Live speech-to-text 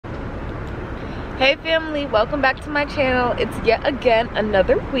Hey family, welcome back to my channel. It's yet again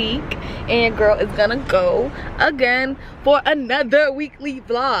another week and your girl is gonna go again for another weekly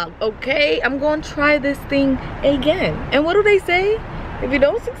vlog. Okay, I'm gonna try this thing again. And what do they say? If you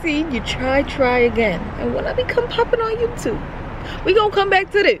don't succeed, you try again. And when I become popping on YouTube, we gonna come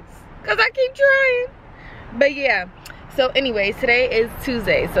back to this because I keep trying. But yeah, so anyways, today is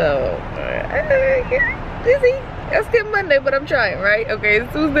Tuesday, so busy. Let's get Monday, but I'm trying, right? Okay,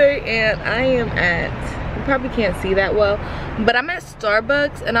 it's Tuesday and I am at, you probably can't see that well, but I'm at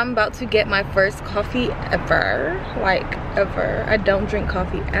Starbucks and I'm about to get my first coffee ever. Like, ever. I don't drink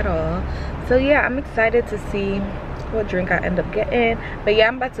coffee at all. So yeah, I'm excited to see what drink I end up getting. But yeah,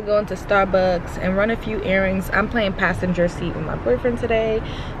 I'm about to go into Starbucks and run a few errands. I'm playing passenger seat with my boyfriend today,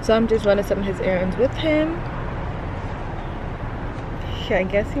 so I'm just running some of his errands with him. I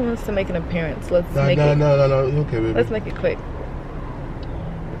guess he wants to make an appearance. Let's make it. No. Okay, baby. Let's make it quick.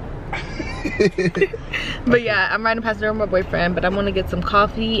 But yeah, I'm riding past there with my boyfriend, but I want to get some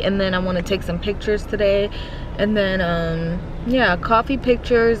coffee and then I want to take some pictures today. And then yeah, coffee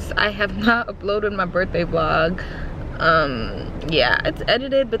pictures. I have not uploaded my birthday vlog. Yeah, it's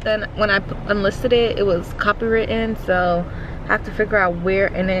edited, but then when I unlisted it, it was copywritten, so I have to figure out where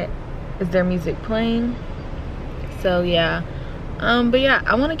in it is their music playing. So yeah. But yeah,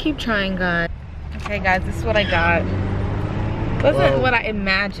 I want to keep trying, guys. Okay guys, this is what I got. Wasn't what I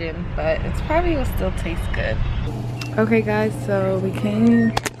imagined, but it's probably will still taste good. Okay guys, so we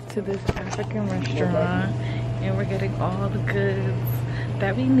came to this African restaurant and we're getting all the goods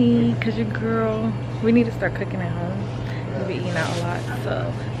that we need, because your girl, we need to start cooking at home. We'll be eating out a lot,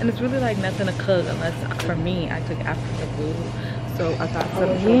 so, and it's really like nothing to cook unless, for me, I cook African food. So I got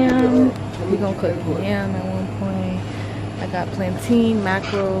some yam. We're gonna cook yam at one point. I got plantain,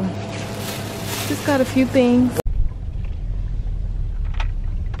 mackerel, just got a few things.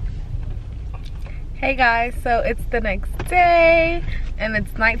 Hey guys, so it's the next day and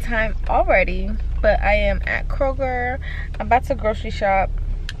it's nighttime already, but I am at Kroger. I'm about to grocery shop.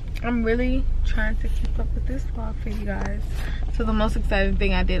 I'm really trying to keep up with this vlog for you guys. So the most exciting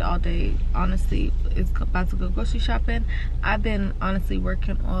thing I did all day, honestly, is about to go grocery shopping. I've been honestly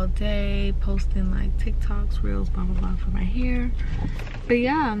working all day, posting like TikToks, reels, blah blah blah for my hair. But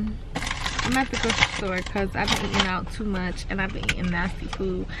yeah, I'm at the grocery store because I've been eating out too much and I've been eating nasty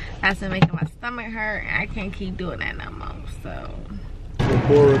food that's been making my stomach hurt and I can't keep doing that no more. So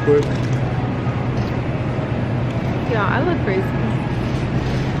pour real quick. Yeah, I look crazy.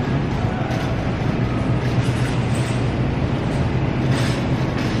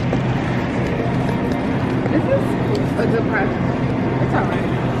 This is a good price. It's alright.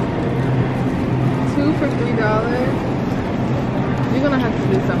 2 for $3. You're gonna have to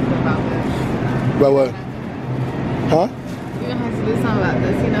do something about this. About what? Huh? You're gonna have to do something about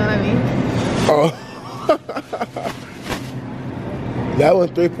this, you know what I mean? Oh. That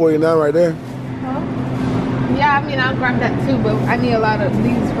one's $3.49 right there. Huh? Yeah, I mean, I'll grab that too, but I need a lot of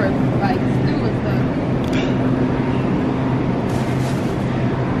these for like stew and stuff.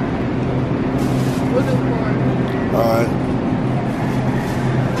 We'll do 4. Alright.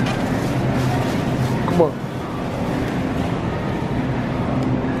 Come on.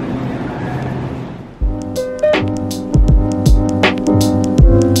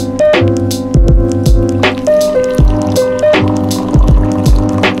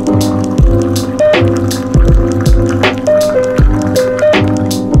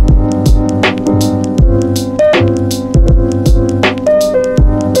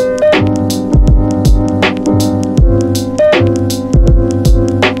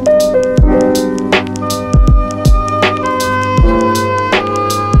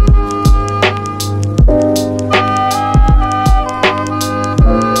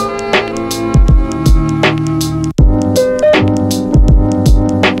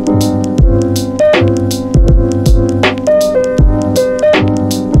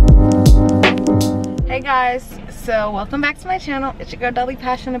 So welcome back to my channel. It's your girl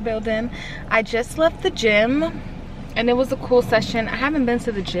DOLLYPASH in the building. I just left the gym and it was a cool session. I haven't been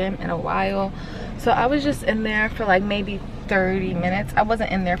to the gym in a while, so I was just in there for like maybe 30 minutes. I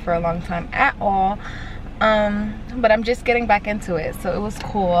wasn't in there for a long time at all, but I'm just getting back into it, so it was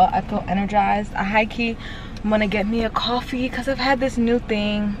cool. I feel energized. I high-key want to get me a coffee because I've had this new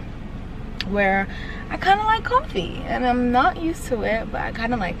thing where I kind of like coffee and I'm not used to it, but I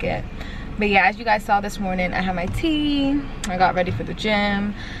kind of like it. But yeah, as you guys saw this morning, I had my tea, I got ready for the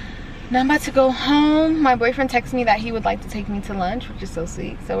gym. Now I'm about to go home. My boyfriend texted me that he would like to take me to lunch, which is so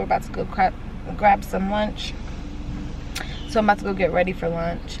sweet. So we're about to go grab some lunch. So I'm about to go get ready for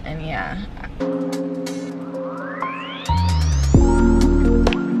lunch, and yeah.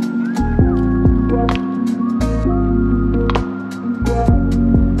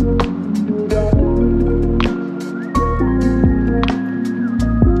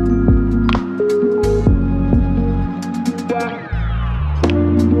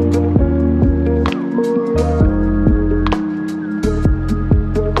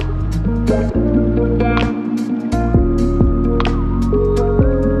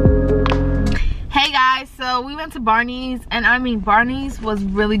 Barney's, and I mean Barney's was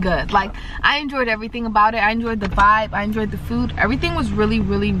really good. Like, I enjoyed everything about it. I enjoyed the vibe, I enjoyed the food. Everything was really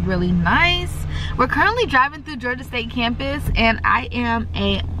nice. We're currently driving through Georgia State campus, and I am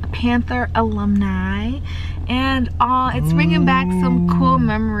a Panther alumni, and it's bringing back some cool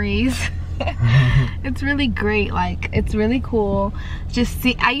memories. It's really great. Like, it's really cool. Just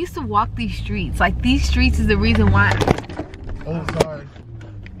see, I used to walk these streets. Like, these streets is the reason why. Oh, sorry.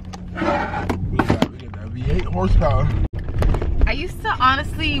 We get that V8 horsepower. I used to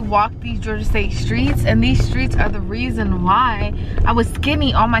honestly walk these Georgia State streets, and these streets are the reason why I was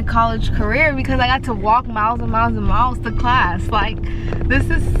skinny all my college career, because I got to walk miles and miles and miles to class. Like, this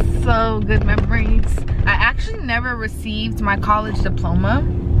is so good memories. I actually never received my college diploma.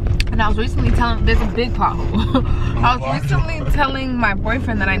 And I was recently telling, there's a big pothole. I was recently telling my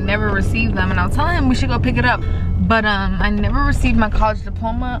boyfriend that I never received them, and I was telling him we should go pick it up. But I never received my college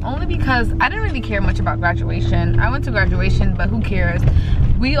diploma, only because I didn't really care much about graduation. I went to graduation, but who cares?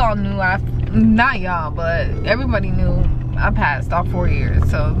 We all knew, not y'all, but everybody knew I passed all 4 years.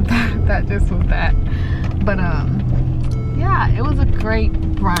 So that just was that. But yeah, it was a great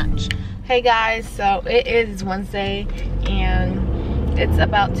brunch. Hey guys, so it is Wednesday, and it's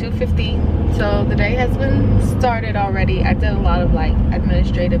about 2:50, so the day has been started already. I did a lot of like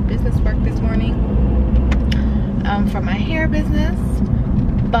administrative business work this morning for my hair business,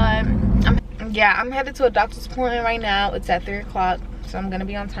 but I'm headed to a doctor's appointment right now. It's at 3 o'clock, so I'm gonna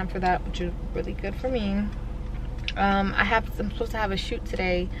be on time for that, which is really good for me. I'm supposed to have a shoot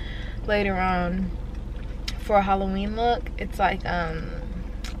today later on for a Halloween look. It's like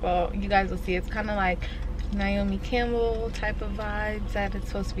well, you guys will see, it's kind of like Naomi Campbell type of vibes that it's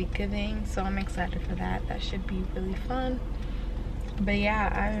supposed to be giving, so I'm excited for that. That should be really fun. But yeah,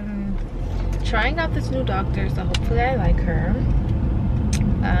 I'm trying out this new doctor, so hopefully I like her.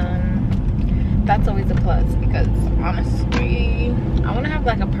 That's always a plus, because honestly I want to have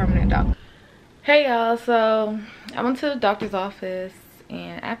like a permanent doctor. Hey y'all, so I went to the doctor's office,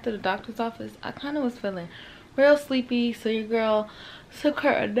 and after the doctor's office I kind of was feeling real sleepy, so your girl took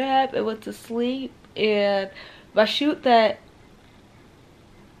her a nap and went to sleep. And my shoot that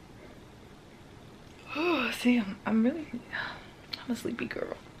see, I'm a sleepy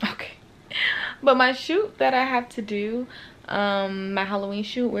girl. Okay, but my shoot that I have to do, my Halloween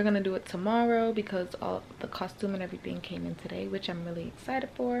shoot, we're gonna do it tomorrow because all the costume and everything came in today, which I'm really excited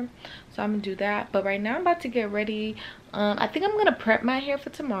for. So I'm gonna do that. But right now I'm about to get ready. I think I'm gonna prep my hair for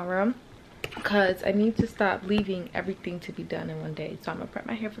tomorrow, because I need to stop leaving everything to be done in one day. So I'm gonna prep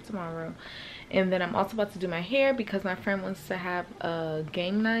my hair for tomorrow, and then I'm also about to do my hair because my friend wants to have a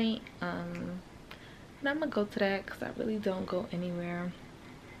game night, and I'm gonna go to that because I really don't go anywhere.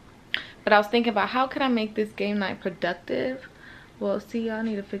 But I was thinking about how can I make this game night productive. Well, see, y'all,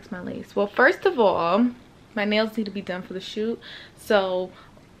 need to fix my lace. Well, first of all, my nails need to be done for the shoot. So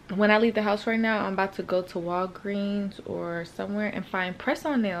when I leave the house right now, I'm about to go to Walgreens or somewhere and find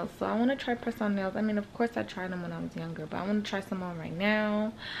press-on nails. So I want to try press-on nails. I mean, of course I tried them when I was younger, but I want to try some on right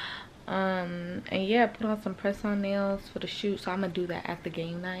now. And yeah, put on some press-on nails for the shoot. So I'm gonna do that at the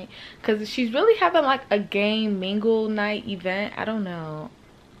game night, because she's really having like a game mingle night event. I don't know.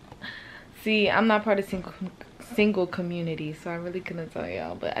 See, I'm not part of single community, so I really couldn't tell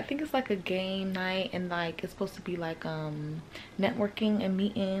y'all, but I think it's like a game night, and like it's supposed to be like networking and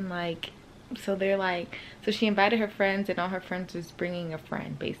meeting, like, so they're like, so she invited her friends, and all her friends is bringing a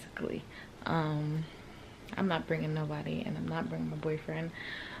friend basically. I'm not bringing nobody, and I'm not bringing my boyfriend,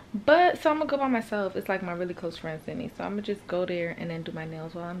 but so I'm gonna go by myself. It's like my really close friend Sydney, so I'm gonna just go there and then do my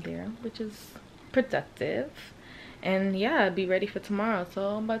nails while I'm there, which is productive. And yeah, be ready for tomorrow.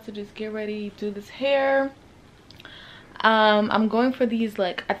 So I'm about to just get ready, do this hair. I'm going for these,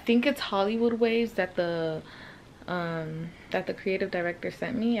 like, I think it's Hollywood waves that the creative director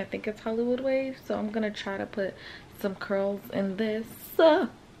sent me. I think it's Hollywood waves, so I'm gonna try to put some curls in this, or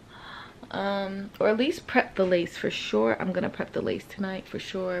at least prep the lace for sure. I'm gonna prep the lace tonight for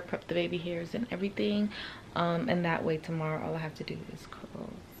sure, prep the baby hairs and everything, and that way tomorrow all I have to do is curls.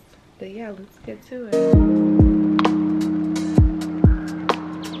 But yeah, let's get to it.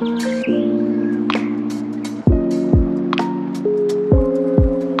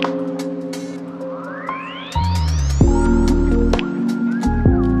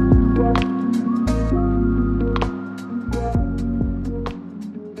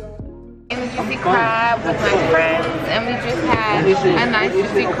 Crab with my friends, and we just had a nice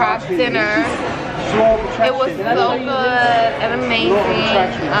juicy crab dinner. It was so good and amazing.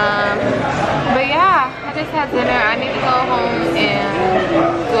 But yeah, I just had dinner. I need to go home and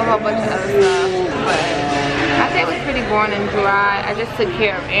do a whole bunch of other stuff, but I say it was pretty boring and dry. I just took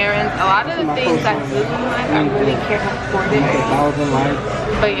care of errands. A lot of the things I do in life, I really care for it.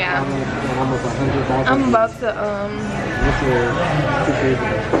 But yeah, I'm about to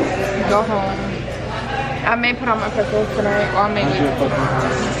go home. I may put on my pencils tonight, or I may wait till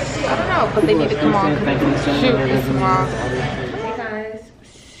tomorrow. I don't know, but they need to come on because the shoot is tomorrow. Hey guys,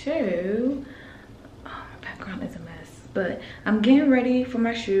 so my background is a mess, but I'm getting ready for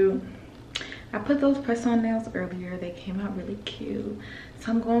my shoot. I put those press-on nails earlier. They came out really cute.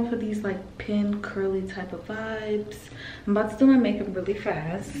 So I'm going for these like pin curly type of vibes. I'm about to do my makeup really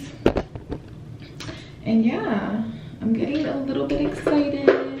fast. And yeah, I'm getting a little bit excited.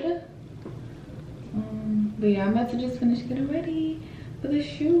 But yeah, I'm about to just finish getting ready for the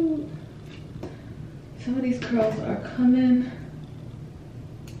shoot. Some of these curls are coming.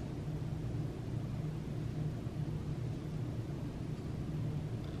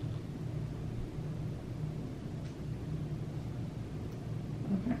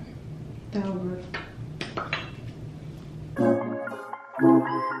 Okay, that'll work.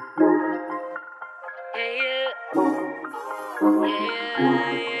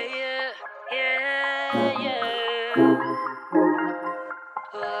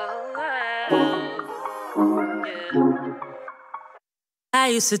 I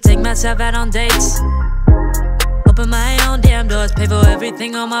used to take myself out on dates, open my own damn doors, pay for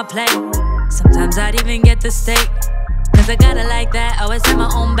everything on my plate. Sometimes I'd even get the steak, cause I got it like that. Always had my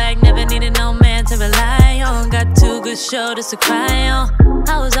own bag, never needed no man to rely on. Got 2 good shoulders to cry on.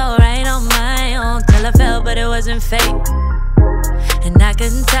 I was alright on my own till I fell, but it wasn't fate. And I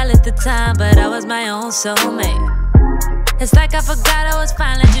couldn't tell at the time, but I was my own soulmate. It's like I forgot I was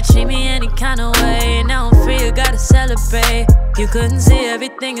fine, let you treat me any kind of way. Now I'm free, you gotta celebrate. You couldn't see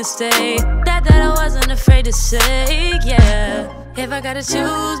everything and stay. That I wasn't afraid to say, yeah. If I gotta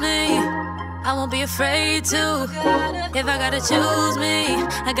choose me, I won't be afraid to. If I gotta choose me,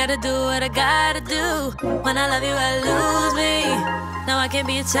 I gotta do what I gotta do. When I love you, I lose me. Now I can't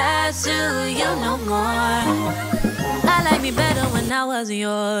be attached to you no more. I like me better when I wasn't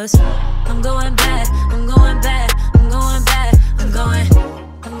yours. I'm going back, I'm going back, I'm going back, I'm going back,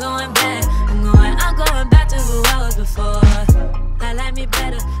 I'm going back to who I was before. I like me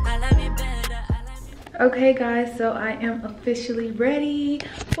better, I like me better, I like me better. Okay guys, so I am officially ready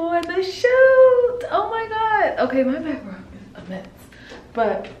for the shoot. Oh my god. Okay, my background is a mess,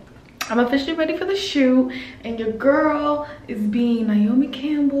 but I'm officially ready for the shoot, and your girl is being Naomi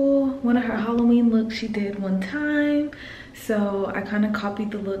Campbell. One of her Halloween looks she did one time, so I kind of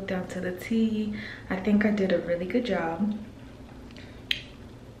copied the look down to the T. I think I did a really good job.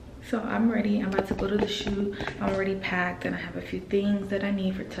 So I'm ready. I'm about to go to the shoot. I'm already packed and I have a few things that I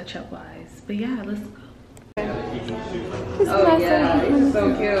need for touch-up wise. But yeah, let's go. Oh yeah, it's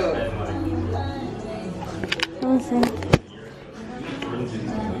so cute. Let's see.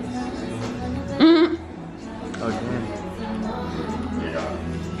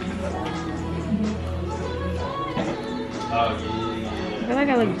 I feel like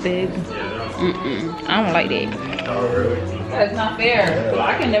I look big. I don't like that. Oh, really? That's not fair. Well,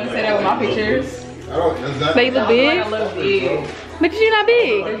 I can never say that with my pictures. They look big? I look big. But you're not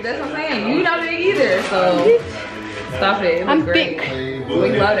big. That's what I'm saying. You're not big either, so stop it. It I'm looks great. thick. We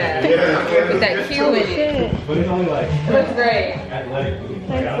love that. With that Q in it. It looks great.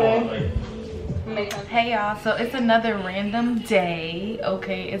 Hey y'all, so it's another random day.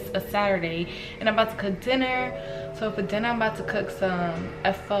 Okay, it's a Saturday and I'm about to cook dinner. So for dinner I'm about to cook some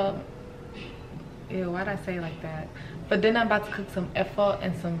effa. Ew, why'd I say it like that? For dinner I'm about to cook some effa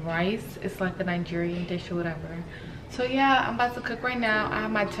and some rice. It's like a Nigerian dish or whatever. So yeah, I'm about to cook right now. I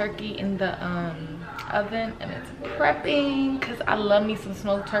have my turkey in the oven and it's prepping because I love me some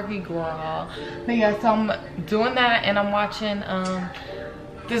smoked turkey, girl. But yeah, so I'm doing that and I'm watching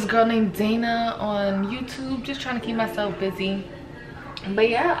this girl named Dana on YouTube, just trying to keep myself busy. But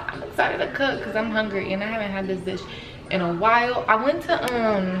yeah, I'm excited to cook because I'm hungry and I haven't had this dish in a while. I went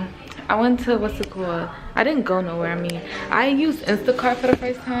to what's it called? I didn't go nowhere. I mean, I used Instacart for the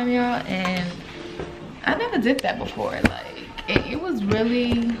first time, y'all, and I never did that before. Like it was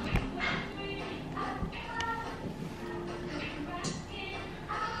really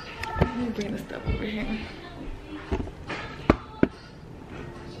let me bring this stuff over here.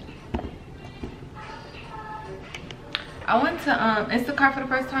 I went to Instacart for the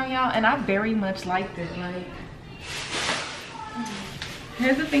first time, y'all, and I very much liked it. Like,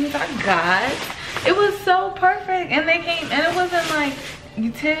 here's the things I got. It was so perfect, and they came, and it wasn't like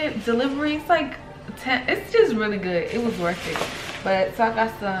you tip delivery. It's like 10. It's just really good. It was worth it. But so I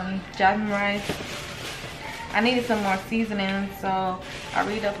got some jasmine rice, I needed some more seasoning, so I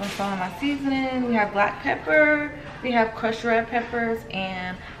read up on some of my seasoning. We have black pepper, we have crushed red peppers,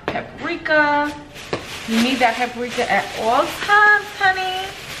 and paprika. You need that paprika at all times, honey.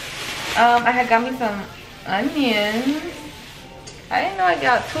 I had got me some onions. I didn't know I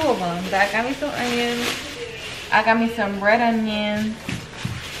got 2 of them, but I got me some onions. I got me some red onions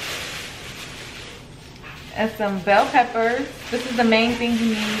and some bell peppers. This is the main thing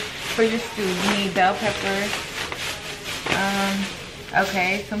you need for your stew. You need bell peppers.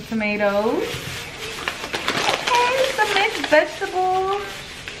 Okay, some tomatoes. Okay, some mixed vegetables.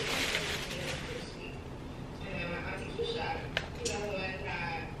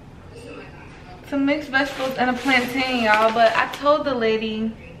 Some mixed vegetables and a plantain, y'all. But I told the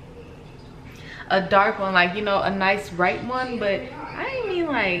lady a dark one, like, you know, a nice ripe one, but I didn't mean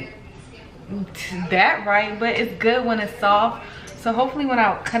like that ripe, but it's good when it's soft. So hopefully when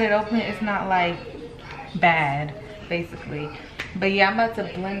I cut it open, it's not like bad, basically. But yeah, I'm about to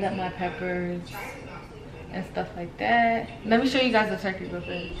blend up my peppers and stuff like that. Let me show you guys the turkey real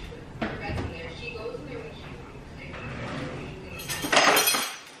quick.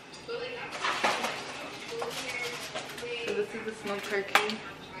 So this is the smoked turkey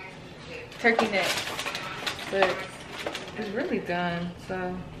neck, but it's really done. So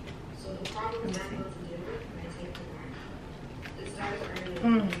let me see.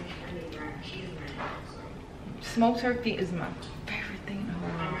 Smoked turkey is my favorite thing in the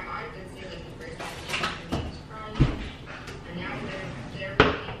whole world.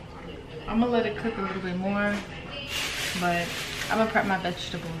 I'm gonna let it cook a little bit more, but I'm gonna prep my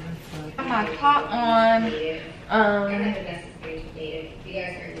vegetables and stuff. I have my pot on.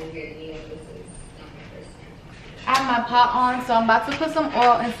 I have my pot on, so I'm about to put some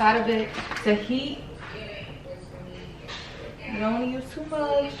oil inside of it to heat. You don't want to use too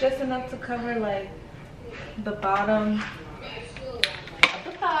much, just enough to cover like the bottom of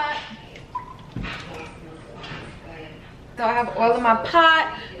the pot. So I have oil in my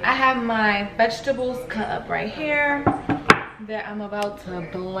pot. I have my vegetables cut up right here that I'm about to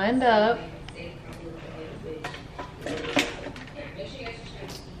blend up.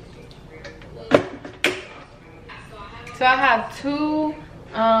 So I have 2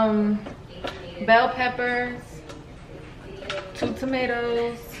 bell peppers, 2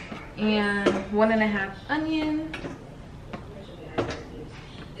 tomatoes, and 1.5 onions.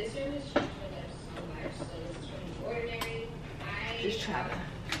 Just try to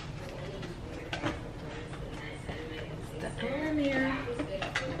step in here.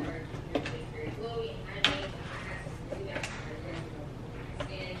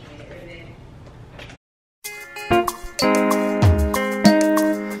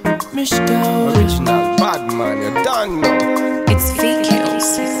 Original bad man, you don't know. It's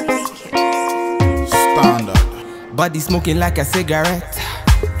VQs. Standard. Body smoking like a cigarette.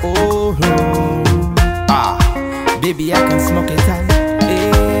 Oh, no. Baby, I can smoke it all.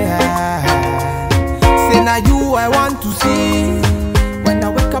 Yeah. Say now you I want to see when I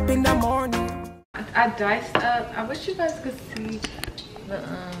wake up in the morning. I diced up. I wish you guys could see the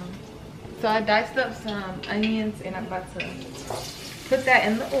So I diced up some onions and I'm about to put that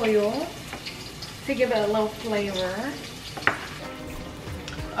in the oil to give it a little flavor.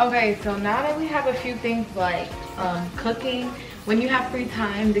 Okay, so now that we have a few things like cooking, when you have free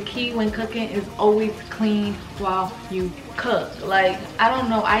time, the key when cooking is always clean while you cook. Like, I don't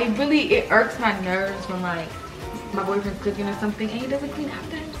know, it irks my nerves when like my boyfriend's cooking or something and he doesn't clean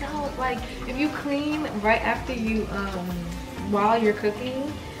after himself. Like, if you clean right after you while you're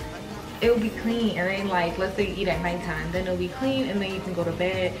cooking, it'll be clean. And then like, let's say you eat at nighttime, then it'll be clean and then you can go to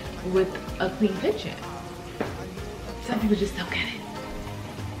bed with a clean kitchen. Some people just don't get it.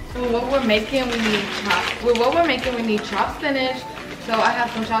 So what we're making, we need chopped spinach. So I have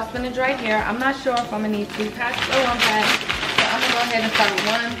some chopped spinach right here. I'm not sure if I'm gonna need 2 packs or 1 pack. So I'm gonna go ahead and start with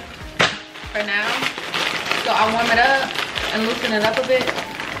 1 for now. So I'll warm it up and loosen it up a bit.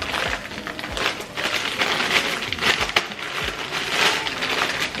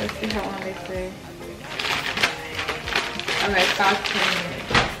 Let's see how long they say. Okay, 5-10 minutes.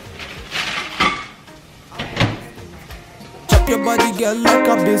 Chop your body, girl, like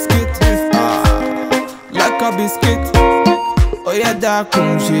a biscuit. Like a biscuit. Oh yeah, that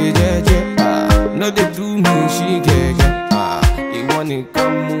come she jeje. No they do me, she get. You wanna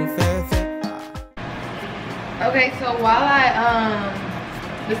come move fast. Okay, so while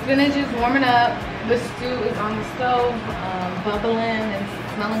the spinach is warming up, the stew is on the stove, bubbling and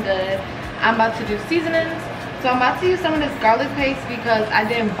smelling good. I'm about to do seasonings. So I'm about to use some of this garlic paste because I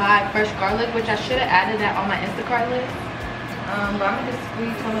didn't buy fresh garlic, which I should have added that on my Instacart list. But I'm gonna just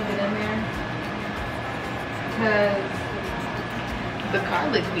squeeze some of it in there. because the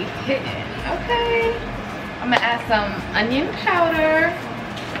garlic be hitting. Okay. I'm gonna add some onion powder.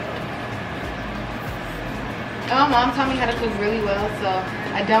 Oh, mom taught me how to cook really well, so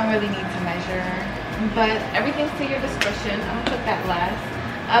I don't really need to measure. But everything's to your discretion. I'm gonna put that last.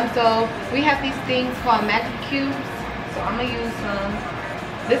 So we have these things called magic cubes. So I'm gonna use some.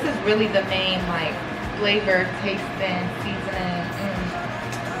 This is really the main like flavor, taste, and seasoning.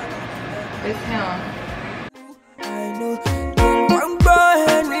 It's him. I know one boy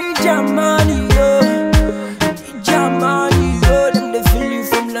Henry Germany, Germany, them they feel you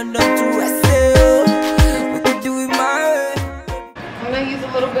from London to USA. We could do it my way. I'm gonna use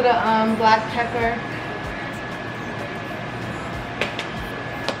a little bit of black pepper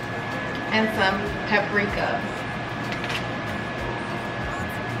and some paprika.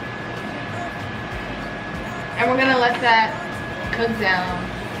 And we're gonna let that cook down.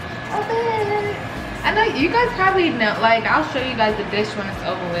 Okay. I know you guys probably know, like I'll show you guys the dish when it's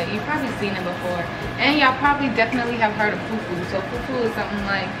over with. You've probably seen it before. And y'all probably definitely have heard of fufu. So fufu is something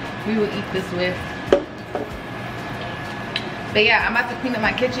like we will eat this with. But yeah, I'm about to clean up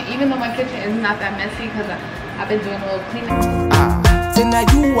my kitchen, even though my kitchen is not that messy because I've been doing a little cleaning. Say now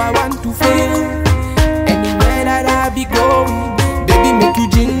you I want to feel. Anywhere that I be going, baby make you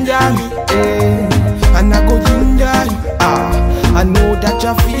ginger me, and I go ginger you. I know that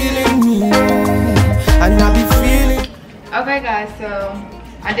you're feeling me, and I be feeling. Okay guys, so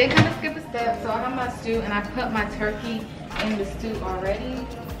I did kind of skip a step. So I have my stew and I put my turkey in the stew already.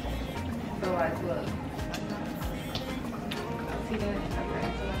 So like look. See that? Okay,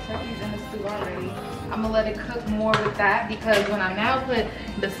 so my turkey's in the stew already. I'm gonna let it cook more with that because when I now put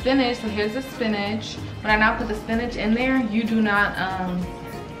the spinach, so here's the spinach. When I now put the spinach in there, you do not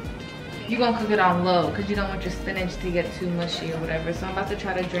you're gonna cook it on low because you don't want your spinach to get too mushy or whatever. So I'm about to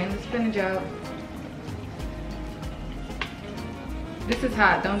try to drain the spinach out. This is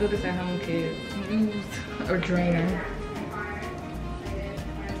hot. Don't do this at home, kids. Use a drainer.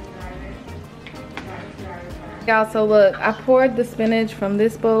 Y'all, so look, I poured the spinach from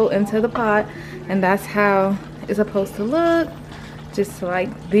this bowl into the pot, and that's how it's supposed to look. Just like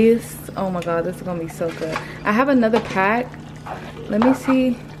this. Oh my god, this is gonna be so good. I have another pack. Let me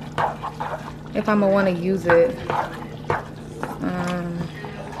see if I'm gonna want to use it.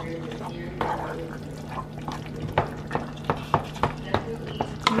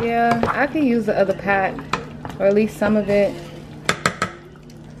 Yeah, I can use the other pack, or at least some of it.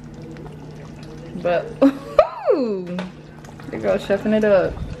 But there goes chefing it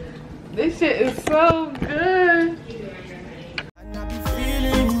up. This shit is so good.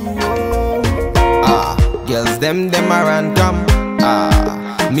 Girls them are random.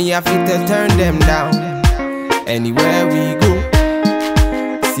 Me I fit to turn them down. Anywhere we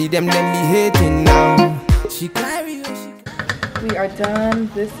go, see them be hating now. She carry. We are done.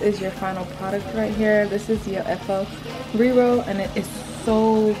 This is your final product right here. This is your FO re-roll, and it is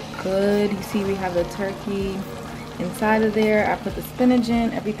so good. You see we have the turkey inside of there. I put the spinach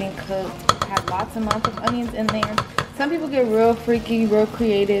in, everything cooked. Had lots and lots of onions in there. Some people get real freaky, real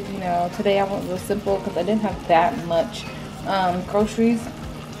creative. You know, today I went real simple because I didn't have that much groceries.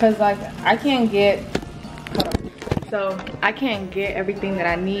 Because like I can't get, so I can't get everything that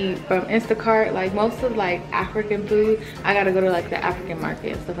I need from Instacart. Like most of like African food, I gotta go to like the African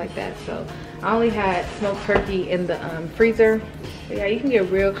market and stuff like that. So I only had smoked turkey in the freezer. But yeah, you can get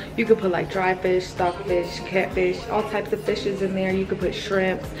real. You could put like dry fish, stockfish, catfish, all types of fishes in there. You could put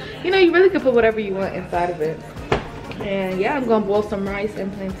shrimps. You know, you really could put whatever you want inside of it. And yeah, I'm gonna boil some rice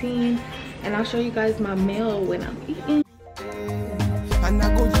and plantain, and I'll show you guys my meal when I'm eating. And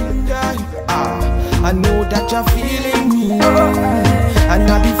I go ginger you. I know that you're feeling me, and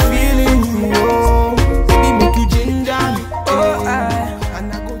I be